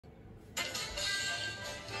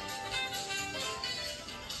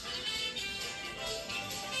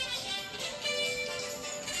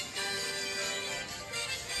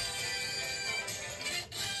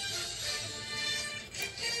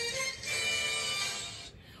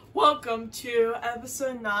Welcome to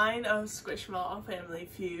episode 9 of SquishMallow Family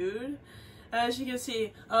Feud. As you can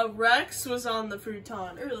see, Rex was on the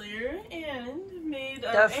futon earlier and made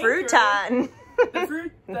the futon. The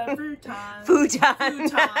futon.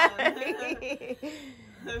 Futon.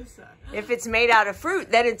 If it's made out of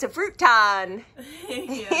fruit, then it's a futon.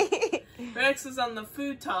 Yeah. Rex was on the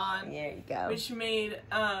futon. There you go. Which made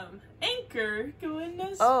Anchor go in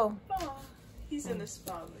the spa. He's in the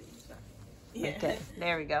spa. Yeah. Okay,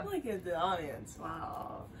 there we go. Look at the audience.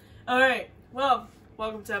 Wow. Alright, well,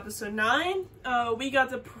 welcome to episode 9. We got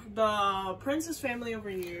the Princess family over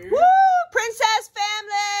here. Woo! Princess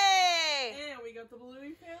family! And we got the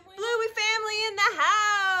Bluey family. Bluey family in the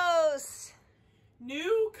house!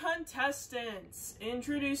 New contestants.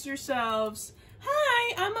 Introduce yourselves.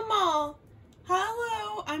 Hi, I'm Amal.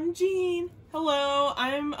 Hello, I'm Jean. Hello,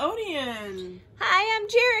 I'm Odian. Hi, I'm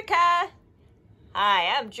Jerica.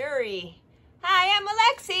 Hi, I'm Jury. Hi, I'm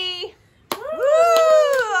Alexi. Woo!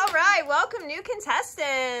 All right, welcome new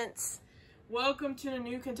contestants. Welcome to the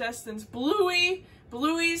new contestants.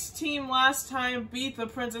 Bluey's team last time beat the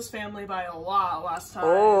Princess family by a lot last time.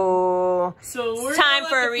 Oh, so it's time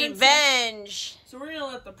for revenge. So we're gonna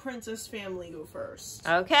let the Princess family go first.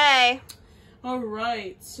 Okay. All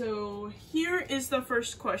right, so here is the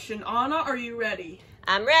first question. Anna, are you ready?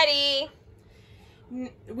 I'm ready.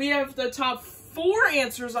 We have the top 4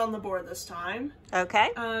 answers on the board this time.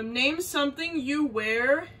 Okay. Name something you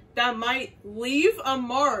wear that might leave a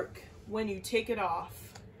mark when you take it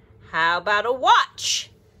off. How about a watch?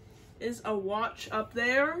 Is a watch up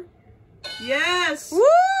there? Yes! Woo!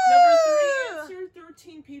 Number 3 answer.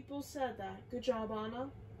 13 people said that. Good job, Anna.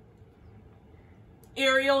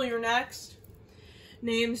 Ariel, you're next.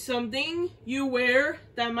 Name something you wear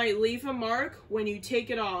that might leave a mark when you take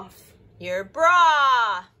it off. Your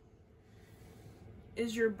bra.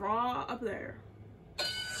 Is your bra up there?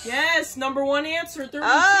 Yes, number 1 answer. 32 people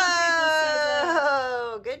said that.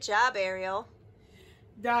 Oh, good job, Ariel.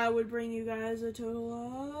 That would bring you guys a total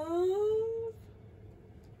of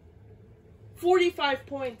 45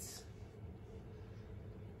 points.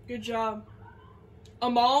 Good job.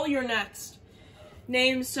 Amal, you're next.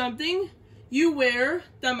 Name something you wear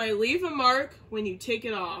that might leave a mark when you take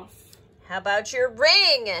it off. How about your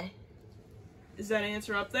ring? Is that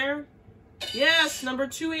answer up there? Yes, number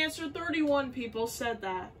 2 answer. 31 people said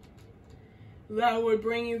that. That would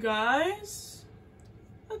bring you guys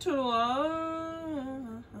a total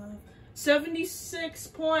of 76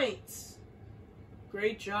 points.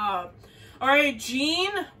 Great job. All right,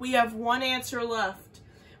 Jean, we have 1 answer left,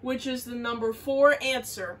 which is the number 4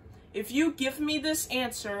 answer. If you give me this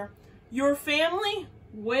answer, your family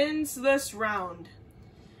wins this round.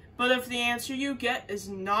 But if the answer you get is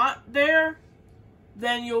not there,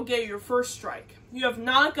 then you'll get your first strike. You have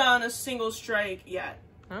not gotten a single strike yet.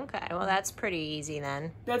 Okay, well that's pretty easy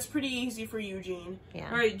then. That's pretty easy for you, Jean. Yeah.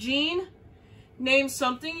 All right, Jean, name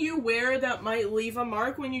something you wear that might leave a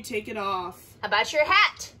mark when you take it off. How about your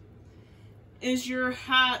hat? Is your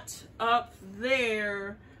hat up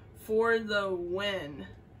there for the win?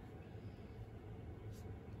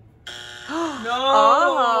 No.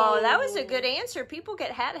 Oh, that was a good answer. People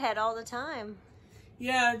get hat head all the time.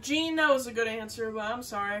 Yeah, Jean, that was a good answer, but I'm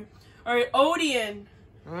sorry. All right, Odian,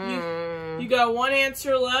 you got 1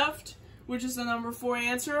 answer left, which is the number 4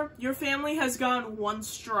 answer. Your family has gotten 1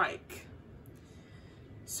 strike.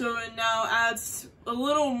 So it now adds a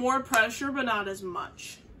little more pressure, but not as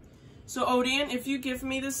much. So Odian, if you give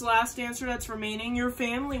me this last answer that's remaining, your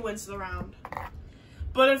family wins the round.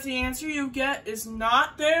 But if the answer you get is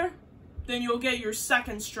not there, then you'll get your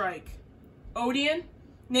 2nd strike. Odian,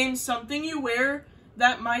 name something you wear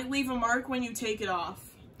that might leave a mark when you take it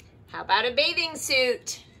off. How about a bathing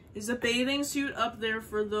suit? Is a bathing suit up there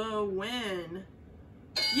for the win?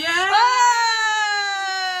 Yeah! Ah!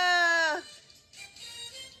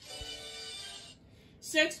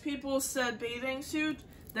 6 people said bathing suit.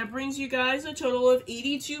 That brings you guys a total of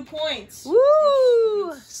 82 points.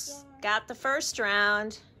 Woo! Got the first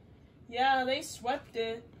round. Yeah, they swept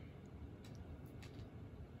it.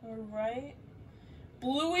 All right.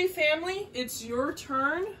 Bluey family, it's your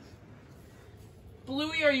turn.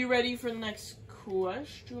 Bluey, are you ready for the next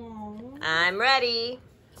question? I'm ready.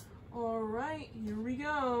 All right, here we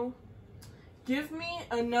go. Give me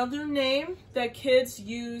another name that kids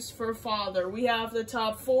use for father. We have the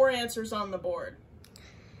top 4 answers on the board.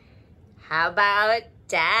 How about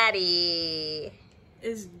Daddy?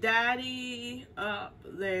 Is Daddy up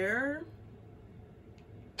there?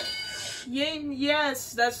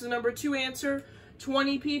 Yes, that's the number 2 answer.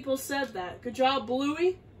 20 people said that. Good job,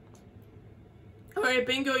 Bluey. All right,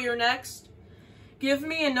 Bingo, you're next. Give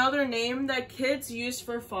me another name that kids use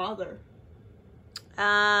for father.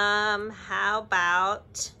 How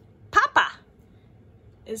about Papa?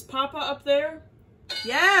 Is Papa up there?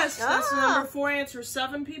 Yes, that's the Oh. number 4 answer.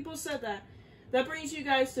 7 people said that. That brings you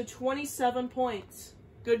guys to 27 points.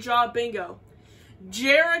 Good job, bingo.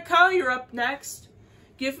 Jerica, you're up next.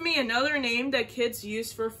 Give me another name that kids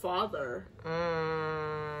use for father.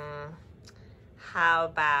 How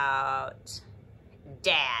about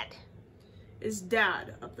Dad? Is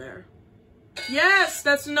Dad up there? Yes,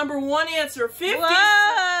 that's the number 1 answer.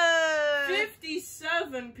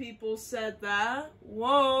 57 people said that.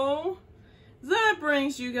 Whoa. That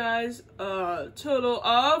brings you guys a total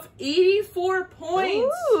of 84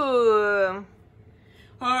 points. Ooh.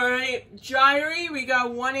 Alright, Jairi, we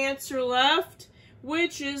got 1 answer left,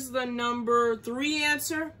 which is the number 3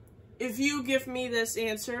 answer. If you give me this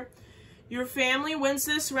answer, your family wins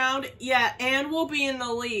this round, yeah, and will be in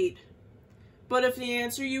the lead. But if the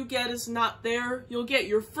answer you get is not there, you'll get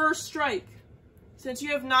your first strike, since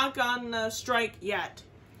you have not gotten a strike yet.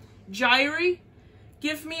 Jairi,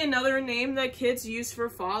 give me another name that kids use for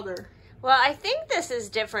father. Well, I think this is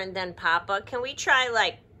different than Papa. Can we try,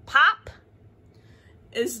 like, Pop?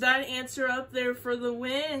 Is that answer up there for the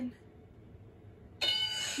win?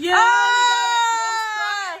 Yeah, Ah! we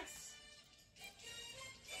got it. No strikes.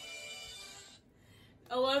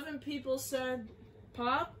 11 people said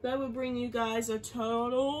Pop. That would bring you guys a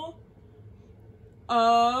total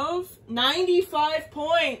of 95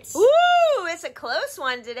 points. Ooh, it's a close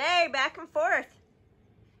one today, back and forth.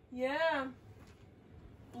 Yeah.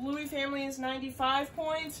 Bluey family is 95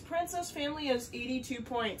 points. Princess family is 82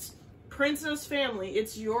 points. Princess family,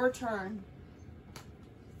 it's your turn.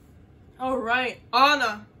 All right,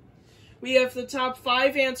 Anna. We have the top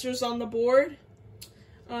 5 answers on the board.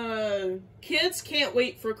 Kids can't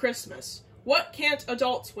wait for Christmas. What can't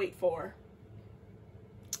adults wait for?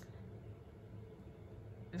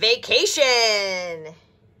 Vacation.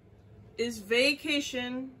 Is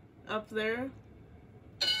vacation up there?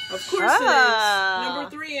 Of course it Oh. is. Number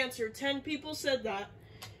 3 answer. 10 people said that.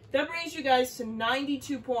 That brings you guys to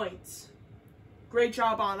 92 points. Great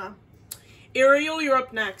job, Anna. Ariel, you're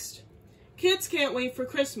up next. Kids can't wait for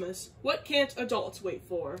Christmas. What can't adults wait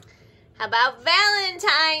for? How about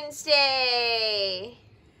Valentine's Day?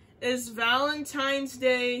 Is Valentine's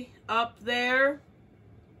Day up there?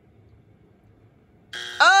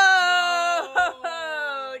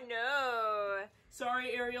 Oh, no.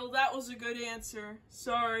 Sorry, Ariel, that was a good answer.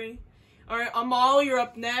 Sorry. All right, Amal, you're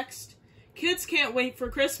up next. Kids can't wait for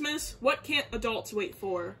Christmas. What can't adults wait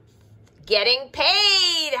for? Getting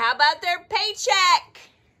paid. How about their paycheck?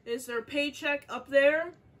 Is their paycheck up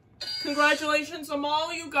there? Congratulations,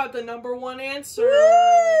 Amal. You got the number 1 answer.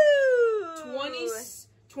 Woo!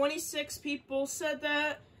 26 people said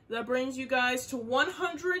that. That brings you guys to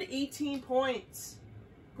 118 points.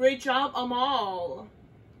 Great job, Amal.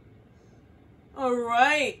 All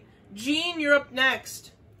right. Jean, you're up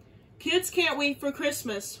next. Kids can't wait for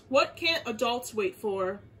Christmas. What can't adults wait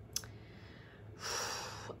for?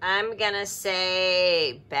 I'm gonna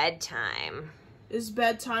say bedtime. Is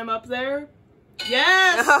bedtime up there?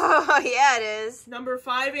 Yes! Oh, yeah, it is. Number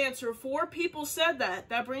 5 answer. 4 people said that.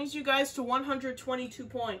 That brings you guys to 122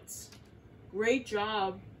 points. Great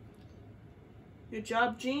job. Good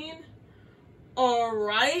job, Jean. All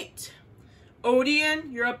right.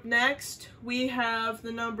 Odeon, you're up next. We have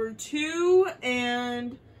the number 2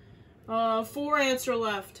 and 4 answer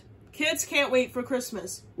left. Kids can't wait for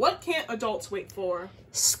Christmas. What can't adults wait for?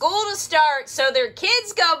 School to start so their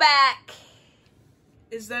kids go back.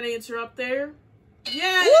 Is that answer up there?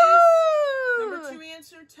 Yeah, it Woo! is. Number 2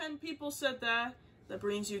 answer. 10 people said that. That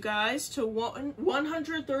brings you guys to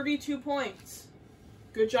 132 points.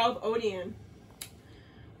 Good job, Odeon.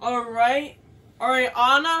 All right,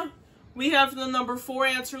 Anna. We have the number 4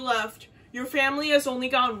 answer left. Your family has only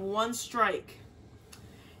gotten 1 strike.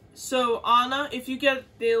 So, Anna, if you get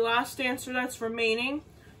the last answer that's remaining,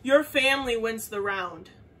 your family wins the round.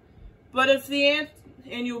 But if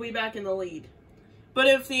and you'll be back in the lead. But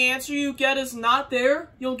if the answer you get is not there,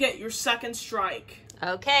 you'll get your 2nd strike.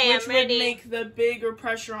 Okay, Which I'm ready. would make the bigger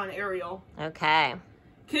pressure on Ariel. Okay.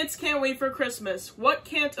 Kids can't wait for Christmas. What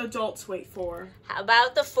can't adults wait for? How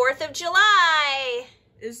about the 4th of July?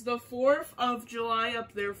 Is the 4th of July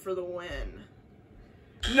up there for the win?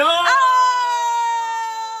 No!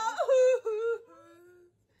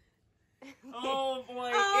 Oh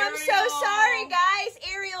boy, Oh, I'm so sorry, guys.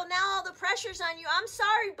 Ariel, now all the pressure's on you. I'm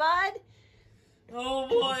sorry, bud. Oh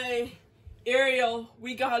boy. Ariel,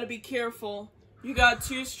 we gotta be careful. You got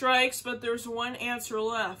 2 strikes, but there's 1 answer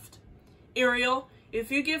left. Ariel, If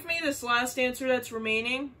you give me this last answer that's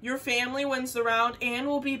remaining, your family wins the round and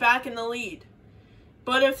will be back in the lead.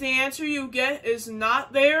 But if the answer you get is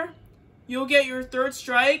not there, you'll get your third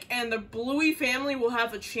strike and the Bluey family will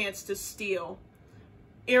have a chance to steal.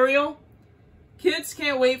 Ariel, kids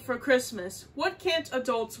can't wait for Christmas. What can't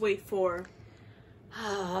adults wait for?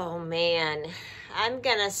 Oh, man. I'm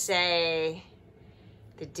gonna say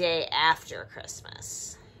the day after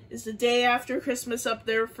Christmas. Is the day after Christmas up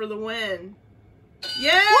there for the win?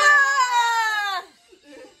 Yeah! Whoa!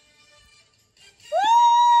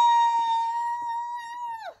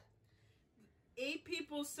 8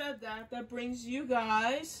 people said that. That brings you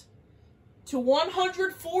guys to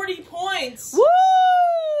 140 points. Woo!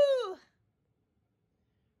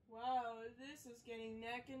 Wow, this is getting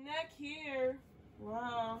neck and neck here.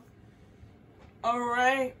 Wow.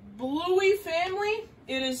 Alright, Bluey family,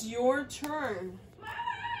 it is your turn.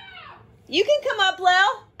 You can come up,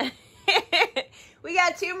 Lil. We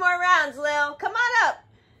got 2 more rounds, Lil. Come on up.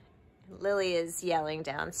 Lily is yelling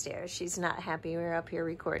downstairs. She's not happy we're up here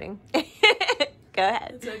recording. Go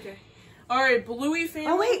ahead. It's okay. Alright, Bluey family.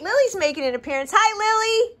 Oh, wait, Lily's making an appearance. Hi,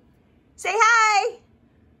 Lily. Say hi.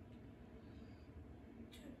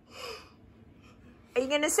 Are you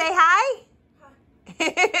going to say hi?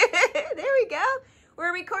 There we go.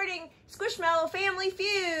 We're recording SquishMallow Family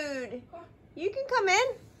Feud. You can come in.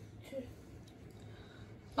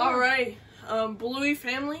 Alright, Bluey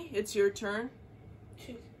family, it's your turn.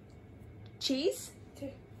 Cheese?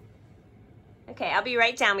 Okay, I'll be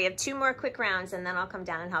right down. We have 2 more quick rounds, and then I'll come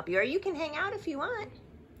down and help you. Or you can hang out if you want.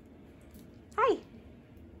 Hi.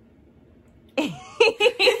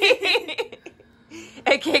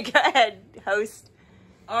 Okay, go ahead, host.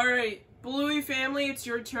 Alright, Bluey family, it's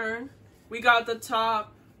your turn. We got the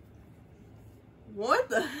top... What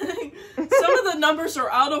the heck? Some of the numbers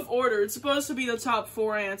are out of order. It's supposed to be the top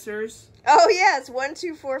 4 answers. Oh, yeah, it's 1,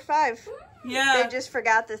 2, 4, 5. Yeah. They just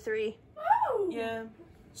forgot the 3. Yeah.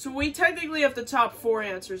 So we technically have the top 4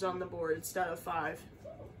 answers on the board instead of 5.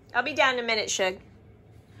 I'll be down in a minute, Shug.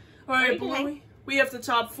 Alright, Bluey, we have the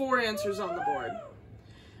top 4 answers on the board.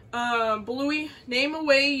 Bluey, name a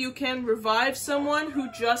way you can revive someone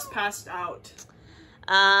who just passed out.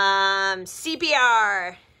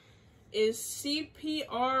 CPR. Is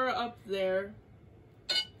CPR up there?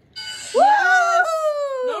 Woo! Yes!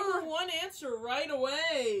 Number 1 answer right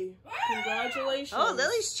away. Congratulations. Oh,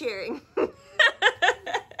 Lily's cheering.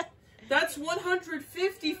 That's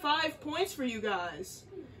 155 points for you guys.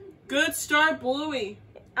 Good start, Bluey.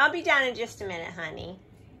 I'll be down in just a minute, honey.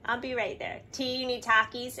 I'll be right there. Tea, you need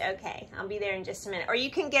Takis? Okay, I'll be there in just a minute. Or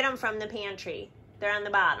you can get them from the pantry. They're on the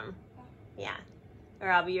bottom. Yeah.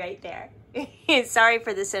 Or I'll be right there. Sorry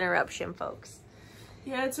for this interruption, folks.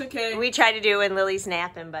 Yeah, it's okay. We try to do when Lily's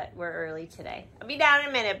napping, but we're early today. I'll be down in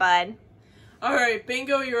a minute, bud. Alright,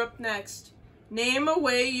 Bingo, you're up next. Name a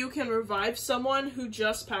way you can revive someone who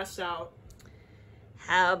just passed out.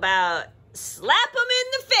 How about slap them in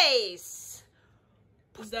the face?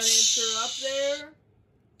 Is that answer up there?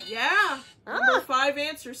 Yeah. Number 5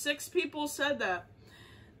 answer. 6 people said that.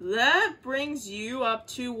 That brings you up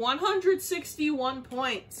to 161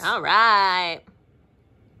 points. All right.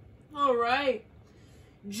 All right.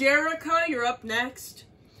 Jerica, you're up next.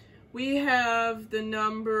 We have the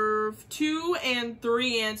number 2 and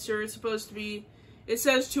 3 answer. It's supposed to be, it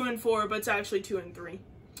says 2 and 4, but it's actually 2 and 3.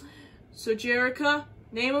 So Jerica,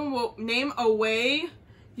 name a way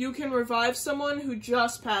you can revive someone who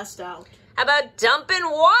just passed out. How about dumping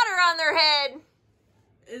water on their head?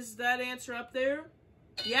 Is that answer up there?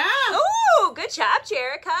 Yeah. Ooh, good job,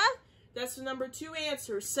 Jerica. That's the number 2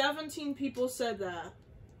 answer. 17 people said that.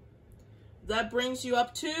 That brings you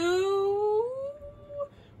up to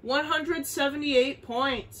 178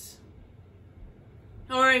 points.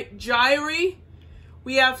 All right, Jairi,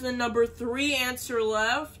 we have the number 3 answer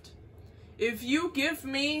left. If you give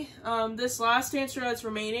me this last answer that's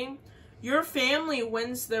remaining, your family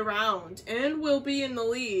wins the round and will be in the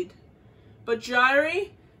lead. But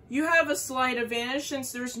Jairi, you have a slight advantage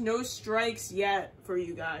since there's no strikes yet for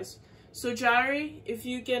you guys. So Jairi, if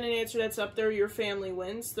you get an answer that's up there, your family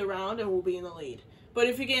wins the round and will be in the lead. But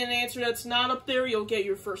if you get an answer that's not up there, you'll get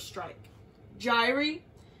your first strike. Jairi,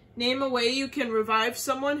 name a way you can revive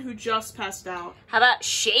someone who just passed out. How about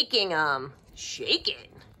shaking them? Shaking.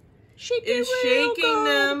 Is shaking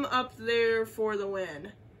them up there for the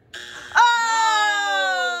win?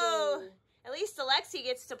 Oh! No! At least Alexi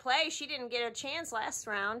gets to play. She didn't get a chance last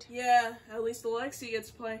round. Yeah, at least Alexi gets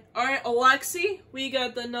to play. Alright, Alexi, we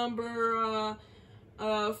got the number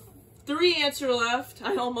 3 answer left.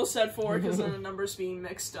 I almost said 4 because the numbers being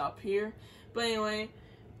mixed up here. But anyway,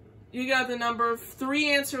 you got the number 3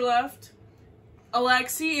 answer left.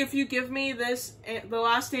 Alexi, if you give me this, the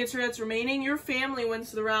last answer that's remaining, your family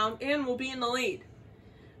wins the round and will be in the lead.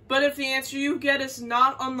 But if the answer you get is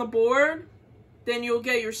not on the board, then you'll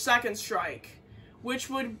get your second strike, which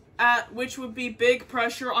would be big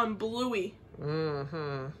pressure on Bluey.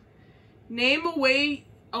 Mm-hmm. Name a way,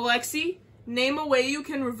 Alexi, name a way you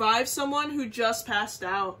can revive someone who just passed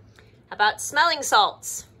out. How about smelling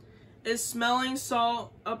salts? Is smelling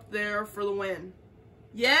salt up there for the win?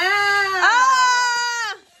 Yeah! Ah!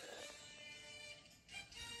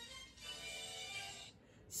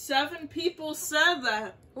 7 people said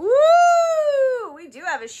that. Woo! We do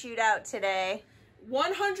have a shootout today.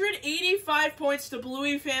 185 points to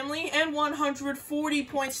Bluey family and 140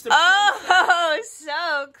 points to Oh,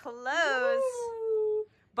 so close. Woo.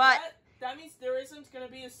 But that means there isn't going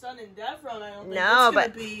to be a sudden death run. I don't think no, it's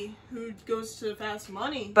going to be who goes to fast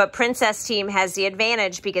money. But Princess Team has the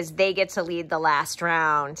advantage because they get to lead the last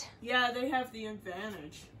round. Yeah, they have the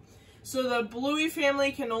advantage. So the Bluey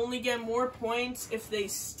family can only get more points if they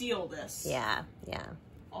steal this. Yeah, yeah.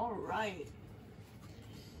 All right.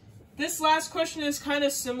 This last question is kind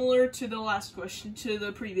of similar to the last question, to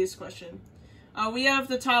the previous question. We have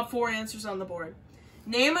the top 4 answers on the board.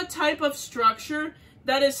 Name a type of structure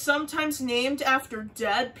that is sometimes named after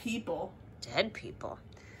dead people. Dead people?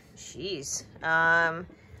 Jeez. How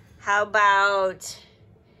about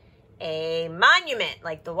a monument,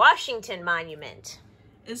 like the Washington Monument?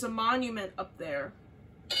 Is a monument up there?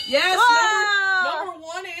 Yes, number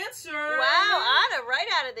 1 answer. Wow, Anna, right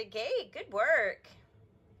out of the gate. Good work.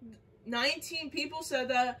 19 people said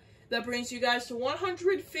that. That brings you guys to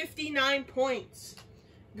 159 points.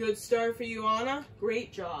 Good start for you, Anna.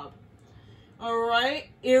 Great job. All right,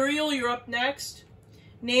 Ariel, you're up next.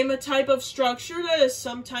 Name a type of structure that is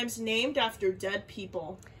sometimes named after dead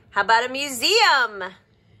people. How about a museum?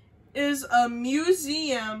 Is a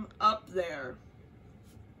museum up there?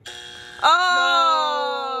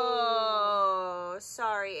 Oh, no.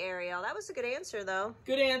 Sorry, Ariel. That was a good answer, though.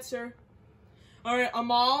 Good answer. All right,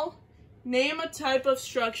 Amal, name a type of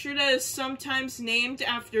structure that is sometimes named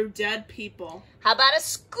after dead people. How about a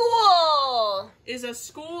school? Is a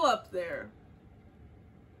school up there?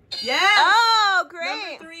 Yes! Oh,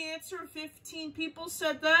 great. Number 3 answer, 15 people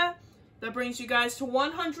said that. That brings you guys to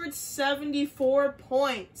 174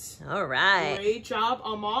 points. All right. Great job,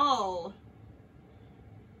 Amal.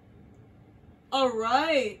 All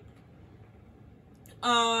right.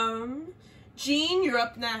 Jean, you're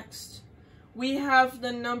up next. We have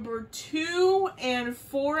the number 2 and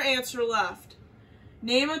 4 answer left.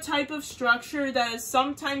 Name a type of structure that is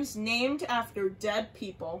sometimes named after dead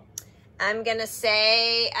people. I'm going to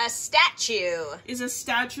say a statue. Is a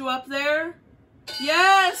statue up there?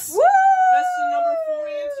 Yes! Woo! That's the number 4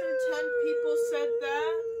 answer. 10 people said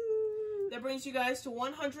that. That brings you guys to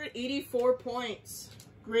 184 points.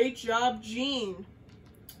 Great job, Jean.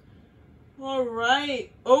 All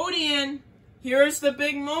right. Odian, here's the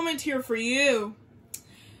big moment here for you.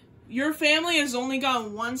 Your family has only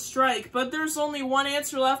gotten 1 strike, but there's only 1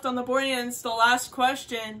 answer left on the board, and it's the last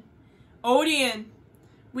question. Odian,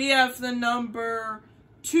 we have the number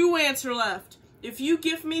 2 answer left. If you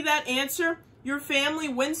give me that answer, your family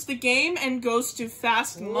wins the game and goes to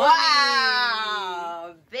fast money.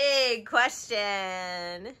 Wow, big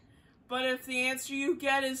question. But if the answer you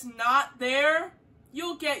get is not there,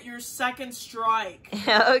 you'll get your second strike.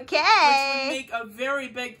 Okay. Which would make a very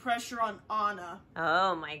big pressure on Anna.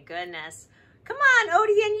 Oh my goodness. Come on,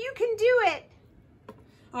 Odian, you can do it.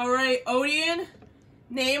 All right, Odian,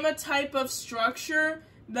 name a type of structure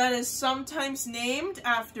that is sometimes named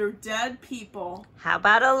after dead people. How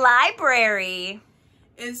about a library?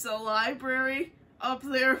 Is the library up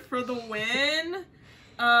there for the win?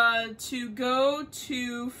 To go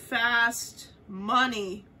to fast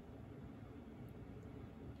money.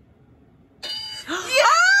 Yeah!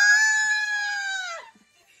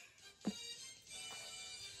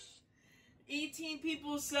 18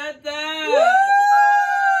 people said that. Woo!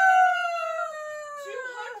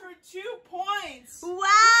 202 points.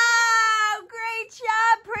 Wow! Great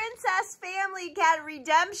job, Princess Family. Got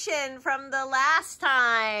redemption from the last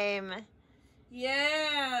time.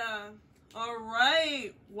 Yeah. All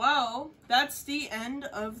right. Well, that's the end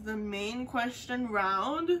of the main question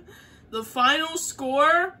round. The final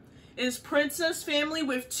score is Princess Family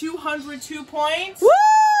with 202 points. Woo!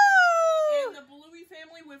 And the Bluey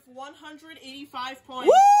family with 185 points.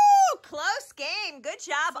 Woo! Close game. Good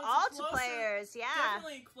job, So all it's a players. Yeah.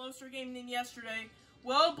 Definitely a closer game than yesterday.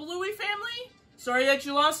 Well, Bluey family, sorry that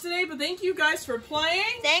you lost today, but thank you guys for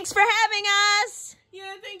playing. Thanks for having us.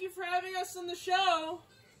 Yeah, thank you for having us on the show.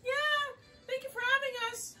 Yeah, thank you for having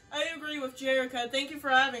us. I agree with Jerica. Thank you for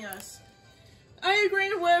having us. I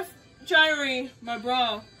agree with Jairi, my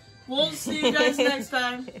bro. We'll see you guys next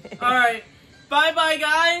time. Alright. Bye-bye,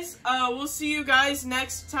 guys. We'll see you guys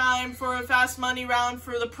next time for a Fast Money round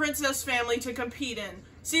for the Princess family to compete in.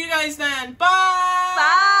 See you guys then. Bye!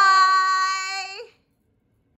 Bye!